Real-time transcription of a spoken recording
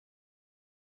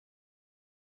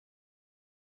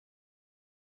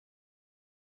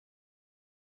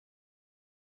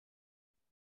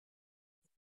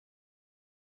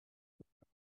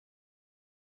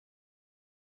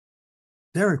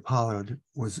Derek Pollard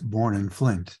was born in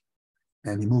Flint,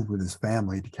 and he moved with his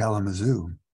family to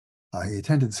Kalamazoo. He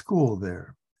attended school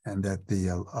there, and at the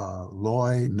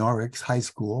Loy Norrix High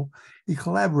School, he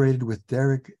collaborated with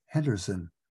Derek Henderson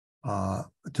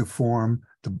to form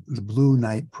the Blue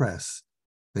Knight Press.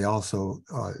 They also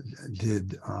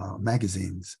did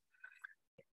magazines.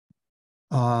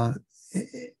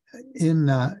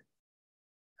 In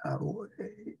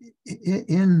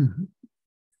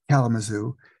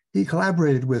Kalamazoo, he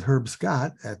collaborated with Herb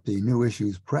Scott at the New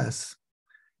Issues Press,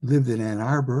 lived in Ann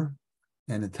Arbor,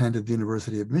 and attended the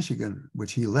University of Michigan,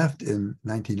 which he left in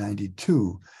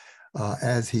 1992,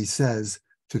 as he says,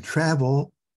 to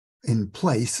travel in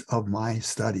place of my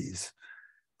studies.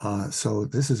 So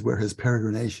this is where his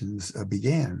peregrinations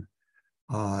began.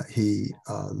 He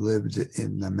lived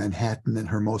in Manhattan and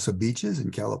Hermosa Beaches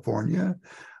in California,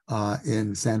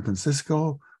 in San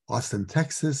Francisco, Austin,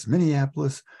 Texas,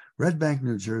 Minneapolis, Red Bank,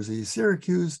 New Jersey,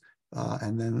 Syracuse,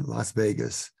 and then Las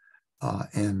Vegas.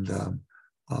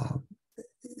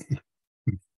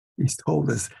 He's told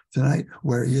us tonight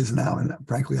where he is now, and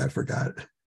frankly, I forgot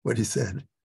what he said.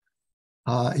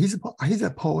 He's a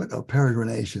poet of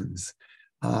peregrinations.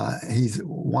 He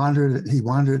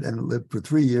wandered and lived for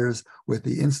 3 years with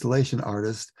the installation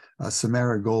artist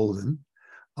Samara Golden.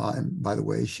 And by the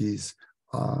way, she's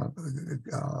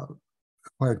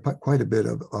quite a bit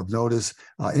of notice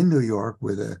in New York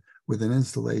with an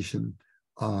installation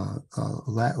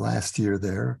last year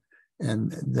there,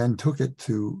 and then took it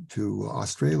to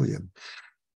Australia.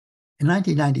 In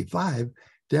 1995,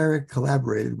 Derek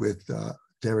collaborated with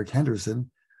Derek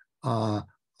Henderson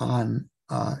on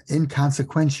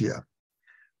Inconsequentia.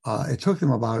 It took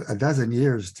them about a dozen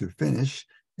years to finish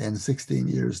and 16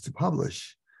 years to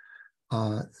publish.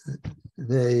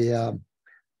 They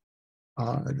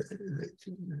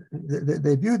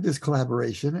viewed this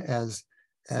collaboration as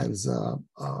in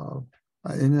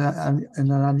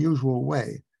an unusual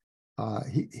way.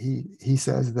 He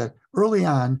says that early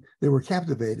on they were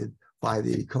captivated by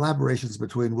the collaborations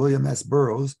between William S.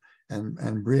 Burroughs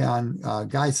and Brion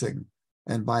Geising,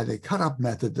 and by the cut-up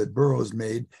method that Burroughs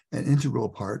made an integral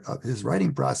part of his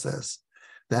writing process.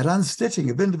 That unstitching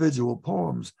of individual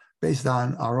poems based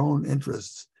on our own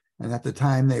interests, and at the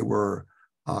time they were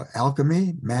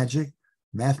alchemy, magic,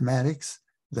 mathematics,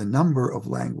 the number of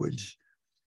language,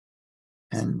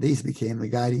 and these became the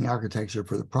guiding architecture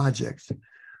for the project.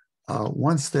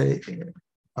 Once they, he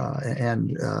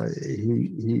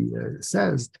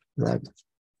says that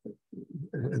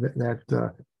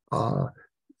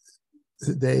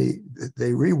they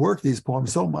reworked these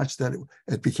poems so much that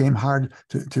it became hard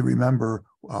to remember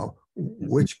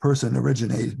which person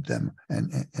originated them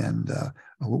and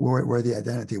where the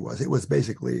identity was. It was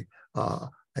basically a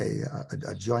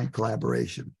joint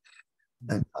collaboration.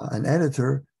 And an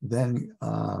editor then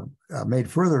made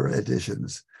further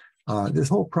additions. This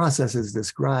whole process is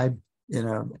described in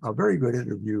a very good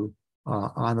interview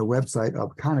on the website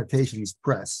of Connotations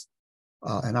Press,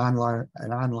 an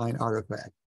online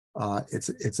artifact.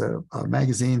 It's a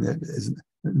magazine that is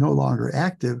no longer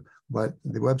active, but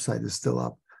the website is still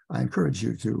up. I encourage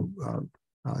you to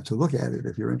look at it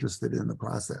if you're interested in the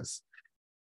process.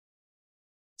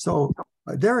 So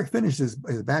Derek finished his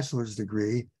bachelor's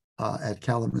degree at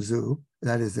Kalamazoo,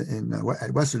 that is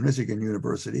at Western Michigan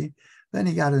University. Then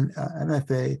he got an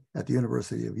MFA at the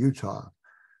University of Utah.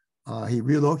 He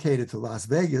relocated to Las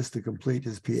Vegas to complete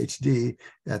his PhD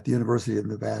at the University of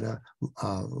Nevada,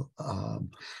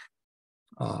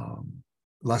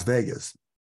 Las Vegas.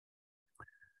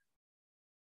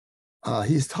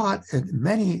 He's taught at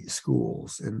many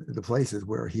schools in the places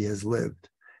where he has lived,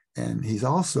 and he's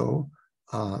also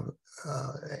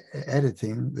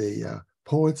editing the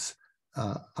Poets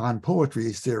on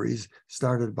Poetry series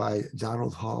started by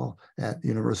Donald Hall at the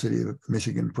University of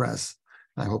Michigan Press.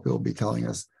 I hope he'll be telling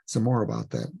us some more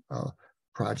about that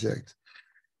project.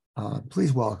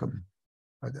 Please welcome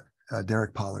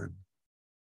Derek Pollard.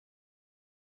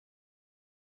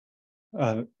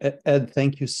 Ed,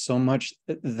 thank you so much.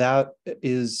 That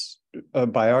is a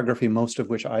biography, most of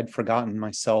which I'd forgotten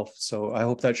myself. So I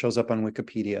hope that shows up on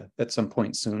Wikipedia at some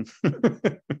point soon.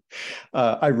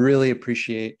 I really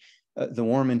appreciate the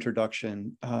warm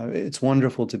introduction. It's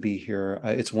wonderful to be here.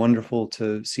 It's wonderful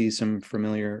to see some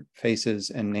familiar faces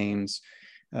and names.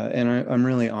 And I'm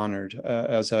really honored.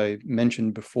 As I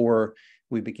mentioned before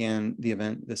we began the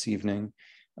event this evening,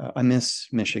 I miss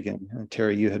Michigan.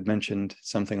 Terry, you had mentioned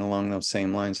something along those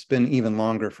same lines. It's been even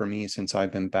longer for me since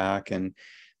I've been back. And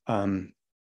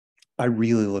I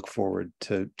really look forward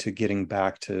to getting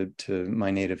back to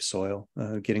my native soil,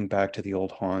 getting back to the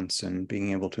old haunts and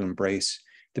being able to embrace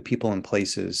the people and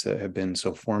places that have been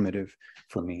so formative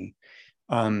for me.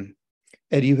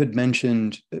 Ed, you had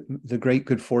mentioned the great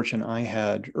good fortune I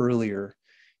had earlier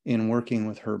in working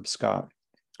with Herb Scott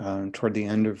toward the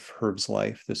end of Herb's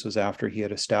life. This was after he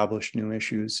had established New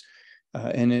Issues,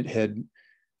 and it had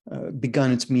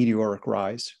begun its meteoric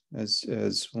rise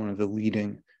as one of the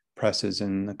leading presses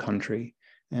in the country.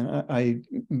 And I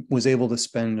was able to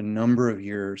spend a number of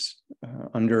years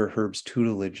under Herb's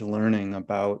tutelage learning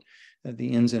about the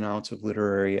ins and outs of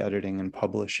literary editing and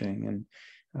publishing. And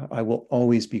I will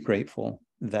always be grateful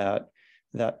that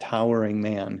that towering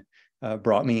man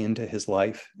brought me into his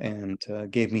life and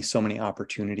gave me so many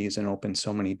opportunities and opened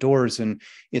so many doors. And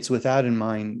it's with that in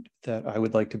mind that I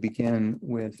would like to begin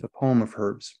with a poem of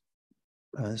Herb's.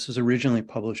 This was originally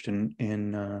published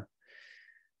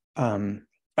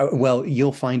well,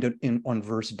 you'll find it on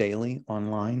Verse Daily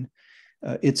online.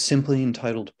 It's simply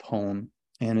entitled Poem,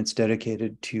 and it's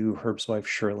dedicated to Herb's wife,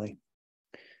 Shirley.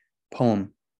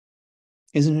 Poem.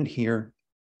 Isn't it here,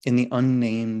 in the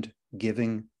unnamed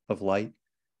giving of light,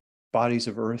 bodies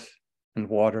of earth and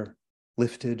water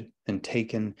lifted and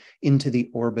taken into the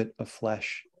orbit of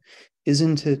flesh?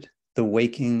 Isn't it the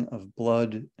waking of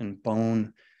blood and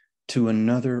bone to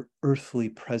another earthly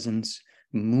presence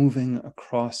moving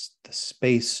across the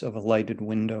space of a lighted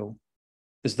window,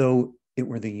 as though it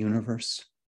were the universe?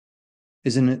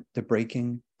 Isn't it the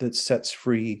breaking that sets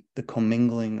free the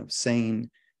commingling of sane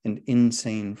and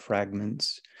insane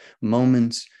fragments,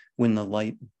 moments when the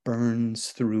light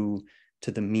burns through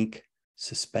to the meek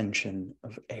suspension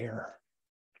of air?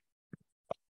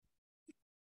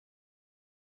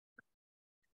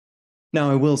 Now,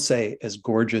 I will say, as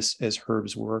gorgeous as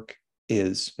Herb's work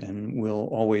is and will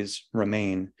always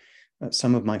remain,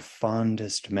 some of my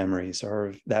fondest memories are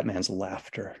of that man's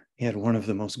laughter. He had one of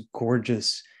the most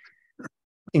gorgeous,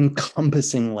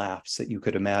 encompassing laughs that you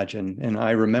could imagine. And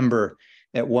I remember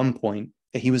at one point,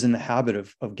 he was in the habit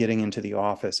of getting into the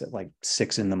office at like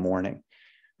 6 a.m.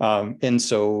 And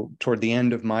so toward the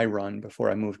end of my run,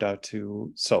 before I moved out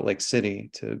to Salt Lake City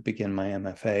to begin my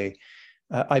MFA,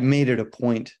 I made it a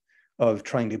point of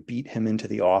trying to beat him into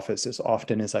the office as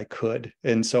often as I could.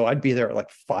 And so I'd be there at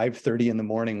like 5:30 in the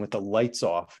morning with the lights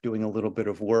off, doing a little bit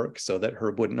of work so that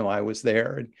Herb wouldn't know I was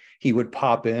there. And he would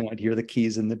pop in, I'd hear the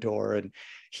keys in the door, and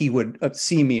he would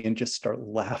see me and just start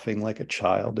laughing like a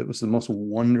child. It was the most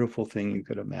wonderful thing you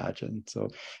could imagine. So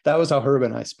that was how Herb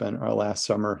and I spent our last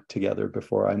summer together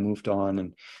before I moved on.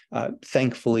 And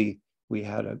thankfully, we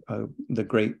had the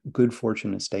great good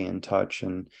fortune to stay in touch.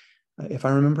 And if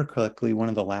I remember correctly, one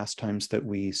of the last times that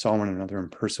we saw one another in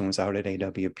person was out at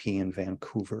AWP in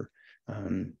Vancouver.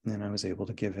 And I was able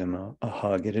to give him a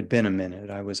hug. It had been a minute.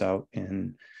 I was out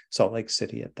in Salt Lake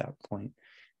City at that point.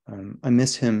 I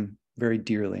miss him very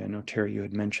dearly. I know, Terry, you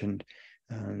had mentioned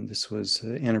this was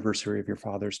the anniversary of your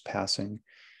father's passing.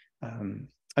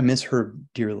 I miss her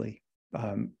dearly,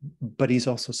 but he's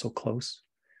also so close.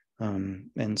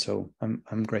 And so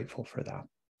I'm grateful for that.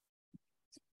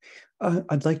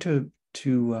 I'd like to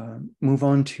move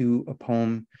on to a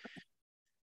poem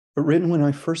written when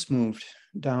I first moved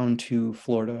down to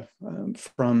Florida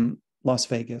from Las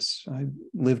Vegas. I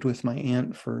lived with my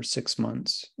aunt for 6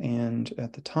 months, and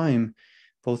at the time,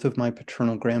 both of my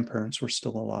paternal grandparents were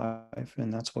still alive,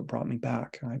 and that's what brought me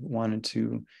back. I wanted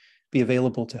to be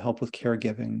available to help with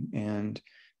caregiving and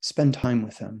spend time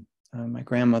with them. My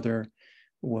grandmother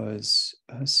was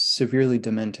severely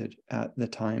demented at the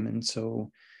time, and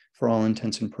so for all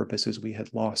intents and purposes, we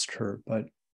had lost her, but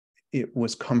it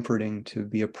was comforting to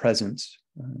be a presence.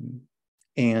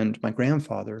 And my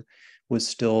grandfather was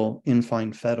still in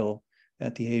fine fettle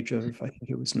at the age of, I think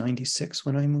it was 96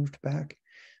 when I moved back.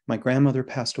 My grandmother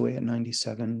passed away at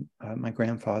 97, my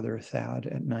grandfather, Thad,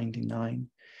 at 99.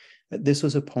 This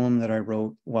was a poem that I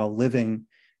wrote while living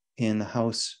in the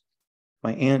house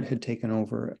my aunt had taken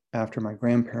over after my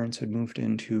grandparents had moved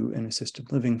into an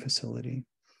assisted living facility.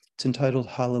 It's entitled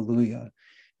Hallelujah,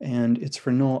 and it's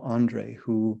for Noel Andre,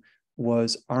 who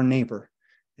was our neighbor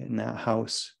in that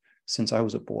house since I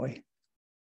was a boy.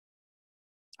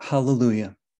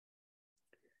 Hallelujah.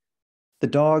 The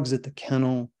dogs at the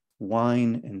kennel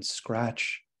whine and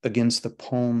scratch against the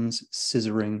palms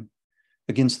scissoring,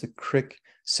 against the crick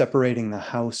separating the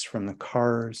house from the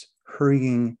cars,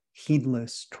 hurrying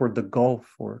heedless toward the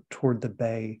Gulf or toward the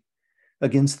bay,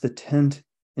 against the tent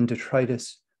and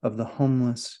detritus of the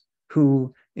homeless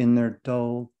who, in their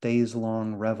dull,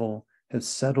 days-long revel, have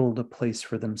settled a place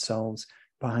for themselves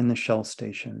behind the Shell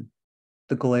station,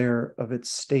 the glare of its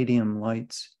stadium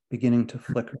lights beginning to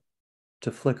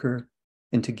flicker,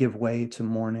 and to give way to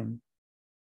mourning.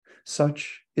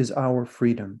 Such is our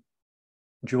freedom,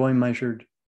 joy measured,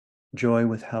 joy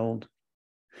withheld.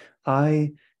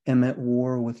 I am at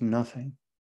war with nothing.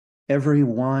 Every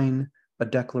whine a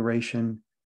declaration,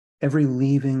 every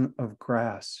leaving of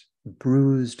grass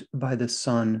bruised by the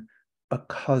sun, a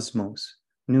cosmos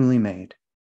newly made.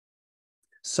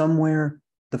 Somewhere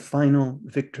the final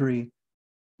victory,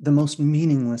 the most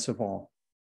meaningless of all.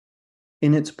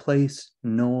 In its place,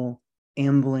 Noel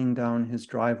ambling down his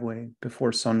driveway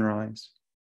before sunrise,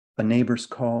 a neighbor's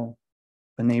call,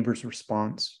 a neighbor's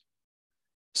response.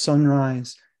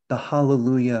 Sunrise, the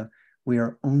hallelujah we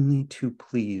are only too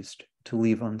pleased to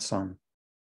leave unsung.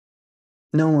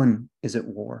 No one is at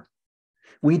war.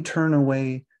 We turn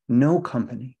away no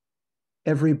company.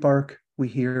 Every bark we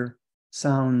hear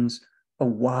sounds a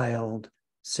wild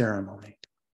ceremony.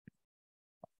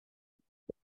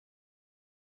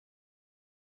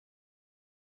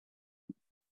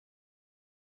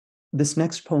 This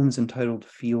next poem is entitled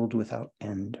Field Without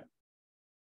End.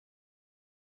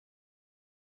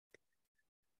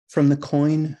 From the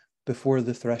coin before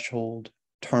the threshold,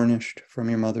 tarnished from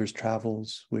your mother's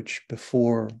travels, which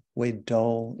before weighed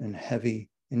dull and heavy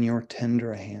in your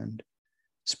tender hand,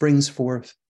 springs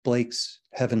forth Blake's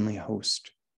heavenly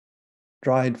host,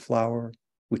 dried flower,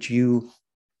 which you,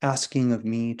 asking of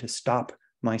me to stop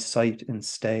my sight and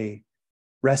stay,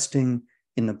 resting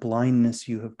in the blindness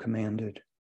you have commanded,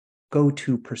 go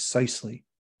to precisely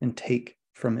and take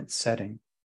from its setting,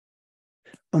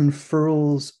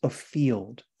 unfurls a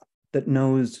field that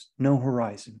knows no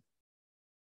horizon.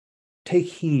 Take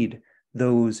heed,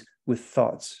 those with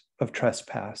thoughts of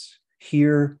trespass.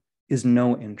 Here is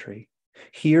no entry.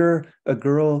 Here a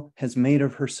girl has made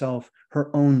of herself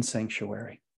her own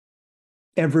sanctuary.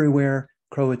 Everywhere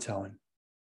Croatoan.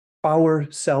 Our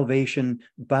salvation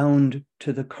bound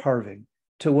to the carving,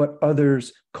 to what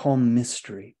others call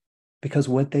mystery, because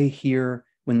what they hear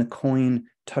when the coin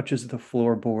touches the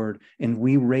floorboard and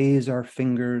we raise our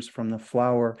fingers from the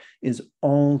flower is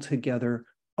altogether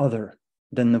other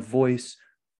than the voice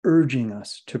urging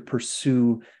us to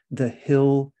pursue the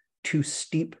hill too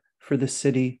steep for the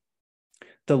city,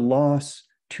 the loss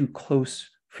too close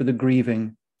for the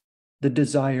grieving, the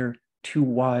desire too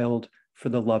wild for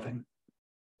the loving.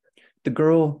 The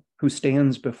girl who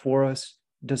stands before us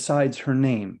decides her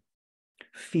name,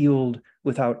 Field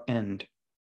Without End.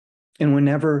 And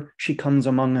whenever she comes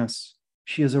among us,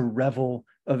 she is a revel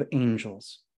of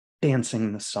angels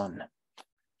dancing the sun.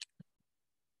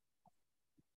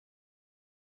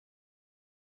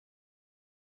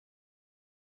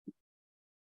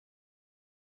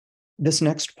 This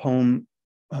next poem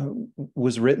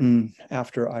was written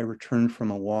after I returned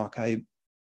from a walk. I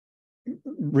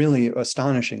really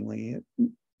astonishingly,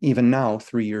 even now,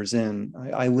 3 years in,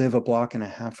 I live a block and a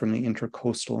half from the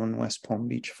Intracoastal in West Palm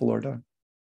Beach, Florida.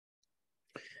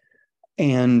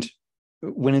 And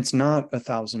when it's not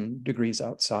 1,000 degrees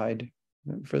outside,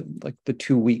 for like the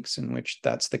 2 weeks in which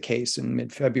that's the case in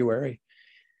mid-February,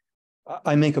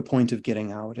 I make a point of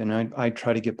getting out, and I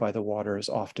try to get by the water as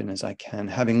often as I can.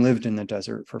 Having lived in the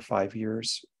desert for 5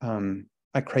 years,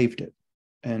 I craved it,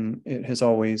 and it has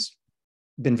always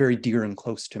been very dear and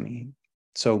close to me.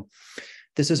 So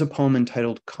this is a poem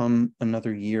entitled Come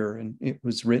Another Year, and it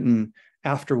was written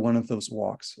after one of those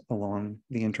walks along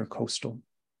the Intracoastal.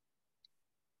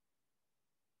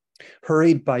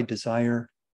 Hurried by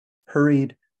desire,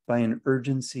 hurried by an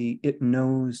urgency it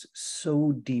knows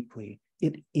so deeply.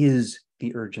 It is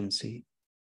the urgency.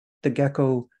 The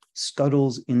gecko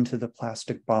scuttles into the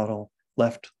plastic bottle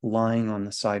left lying on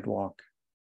the sidewalk.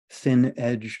 Thin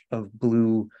edge of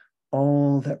blue,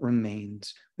 all that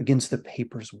remains against the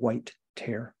paper's white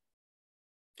tear.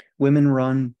 Women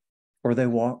run or they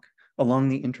walk along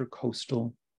the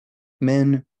Intracoastal.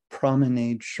 Men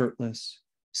promenade shirtless,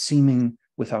 seeming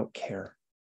without care.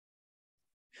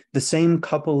 The same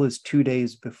couple as 2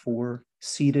 days before,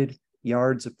 seated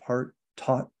yards apart,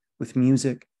 taut with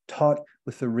music, taut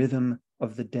with the rhythm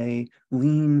of the day,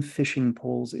 lean fishing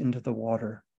poles into the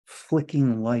water,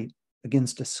 flicking light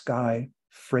against a sky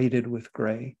freighted with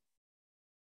gray.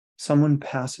 Someone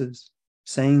passes,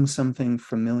 saying something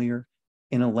familiar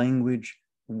in a language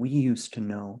we used to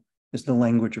know as the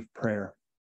language of prayer.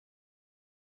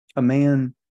 A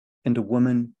man and a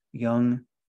woman, young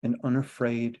and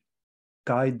unafraid,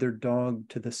 guide their dog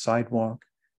to the sidewalk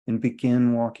and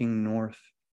begin walking north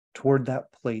toward that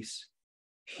place,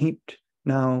 heaped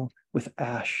now with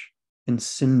ash and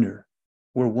cinder,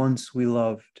 where once we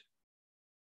loved,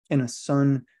 and a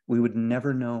son we would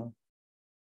never know,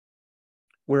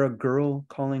 where a girl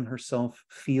calling herself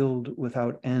Field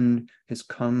Without End has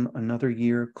come another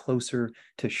year closer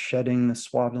to shedding the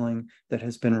swaddling that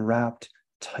has been wrapped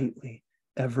tightly,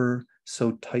 ever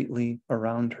so tightly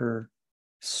around her,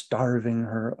 starving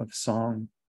her of song.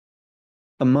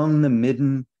 Among the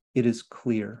midden, it is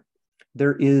clear,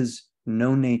 there is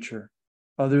no nature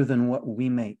other than what we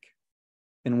make,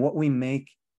 and what we make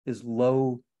is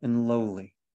low and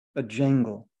lowly, a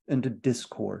jangle and a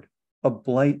discord, a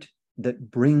blight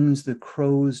that brings the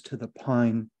crows to the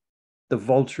pine, the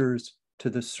vultures to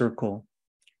the circle,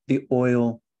 the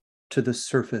oil to the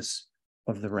surface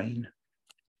of the rain.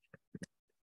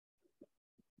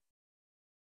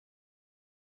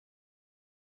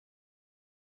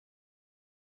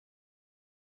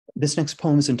 This next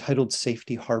poem is entitled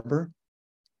Safety Harbor.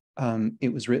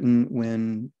 It was written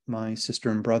when my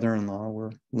sister and brother-in-law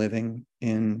were living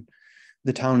in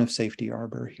the town of Safety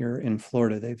Harbor here in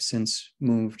Florida. They've since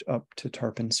moved up to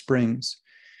Tarpon Springs.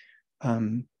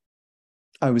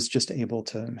 I was just able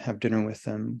to have dinner with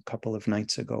them a couple of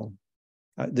nights ago.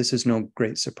 This is no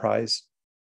great surprise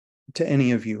to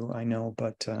any of you, I know,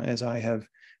 but as I have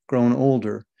grown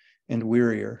older and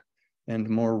wearier and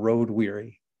more road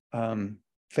weary,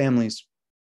 family's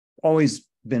always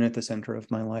been at the center of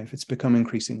my life. It's become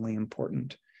increasingly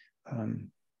important,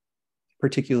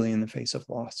 particularly in the face of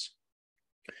loss.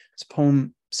 This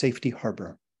poem, Safety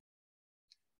Harbor.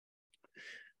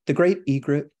 The great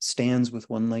egret stands with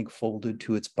one leg folded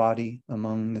to its body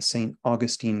among the St.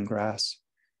 Augustine grass,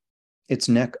 its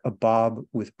neck abob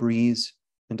with breeze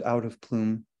and out of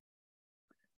plume.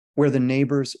 Where the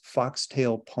neighbor's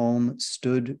foxtail palm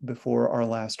stood before our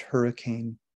last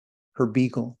hurricane, her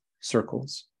beagle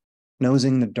circles,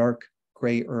 nosing the dark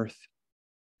gray earth,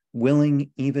 willing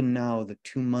even now the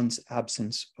 2 months'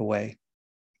 absence away.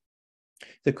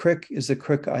 The crick is the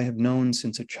crick I have known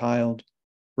since a child,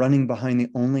 running behind the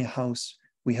only house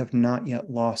we have not yet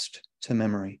lost to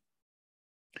memory.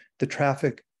 The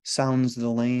traffic sounds the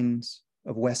lanes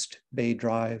of West Bay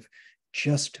Drive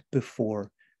just before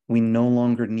we no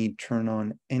longer need turn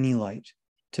on any light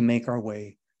to make our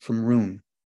way from room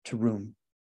to room.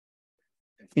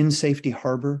 In Safety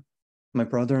Harbor, my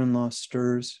brother-in-law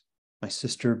stirs, my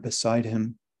sister beside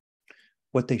him.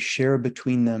 What they share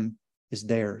between them is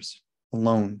theirs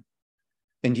alone,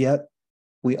 and yet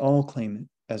we all claim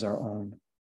it as our own.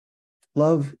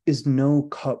 Love is no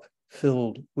cup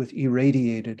filled with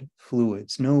irradiated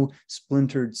fluids, no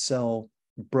splintered cell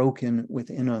broken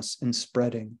within us and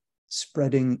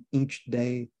spreading each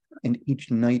day and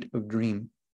each night of dream.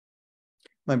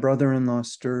 My brother-in-law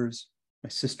stirs, my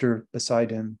sister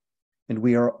beside him, and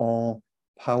we are all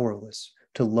powerless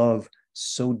to love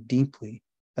so deeply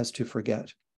as to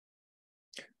forget.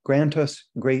 Grant us,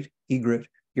 great egret,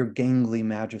 your gangly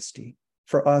majesty.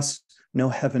 For us, no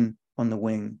heaven on the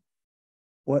wing.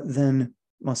 What then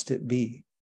must it be?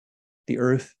 The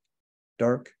earth,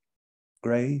 dark,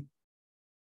 gray,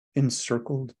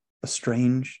 encircled,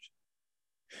 estranged?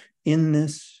 In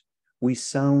this, we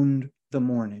sound the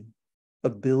morning, a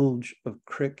bilge of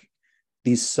crick,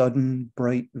 these sudden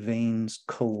bright veins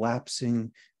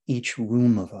collapsing each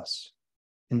room of us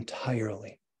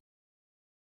entirely.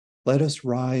 Let us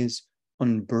rise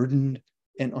unburdened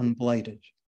and unblighted.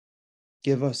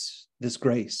 Give us this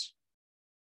grace,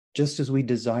 just as we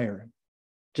desire it,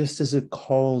 just as it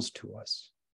calls to us,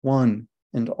 one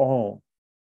and all,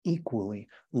 equally,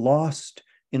 lost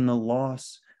in the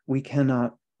loss we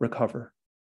cannot recover,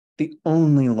 the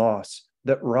only loss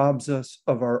that robs us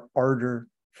of our ardor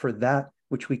for that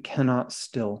which we cannot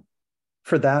still,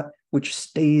 for that which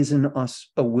stays in us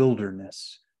a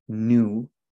wilderness, new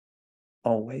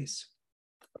always.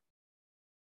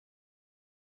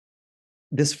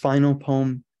 This final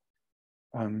poem,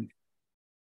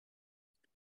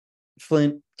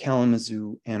 Flint,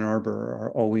 Kalamazoo, Ann Arbor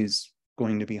are always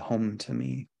going to be home to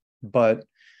me. But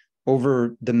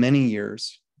over the many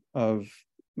years of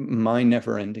my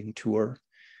never-ending tour,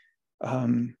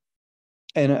 and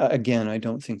again, I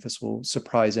don't think this will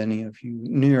surprise any of you,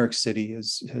 New York City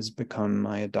has become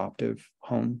my adoptive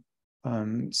home.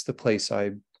 It's the place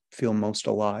I feel most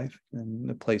alive and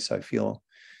the place I feel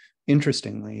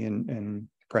interestingly and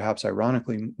perhaps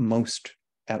ironically most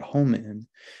at home in.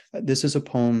 This is a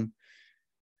poem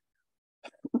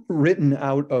written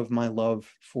out of my love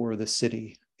for the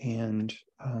city, and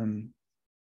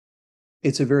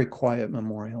it's a very quiet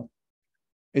memorial.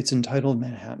 It's entitled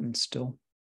Manhattan Still.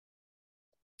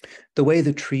 The way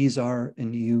the trees are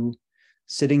and you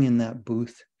sitting in that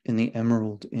booth in the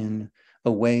Emerald Inn,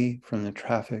 away from the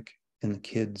traffic and the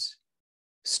kids,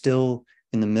 still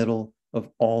in the middle of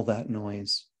all that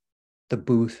noise, the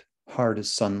booth hard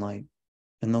as sunlight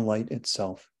and the light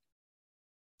itself.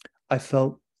 I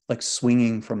felt like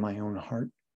swinging from my own heart.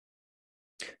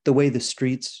 The way the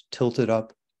streets tilted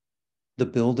up, the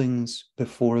buildings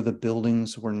before the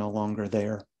buildings were no longer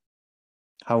there,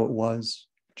 how it was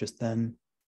just then,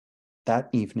 that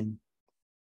evening,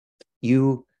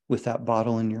 you with that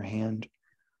bottle in your hand,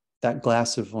 that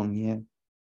glass of Viognier,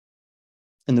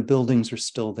 and the buildings are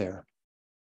still there,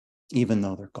 even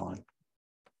though they're gone.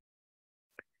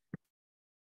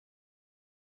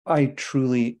 I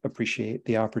truly appreciate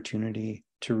the opportunity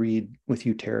to read with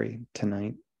you, Terry,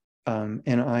 tonight. And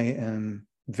I am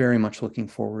very much looking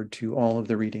forward to all of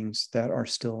the readings that are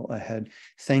still ahead.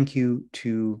 Thank you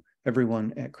to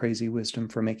everyone at Crazy Wisdom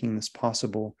for making this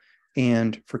possible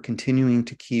and for continuing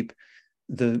to keep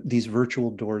these virtual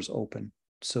doors open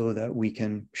so that we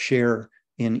can share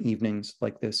in evenings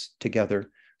like this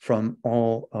together from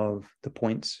all of the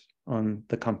points on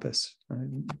the compass.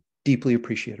 I'm deeply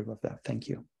appreciative of that. Thank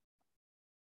you.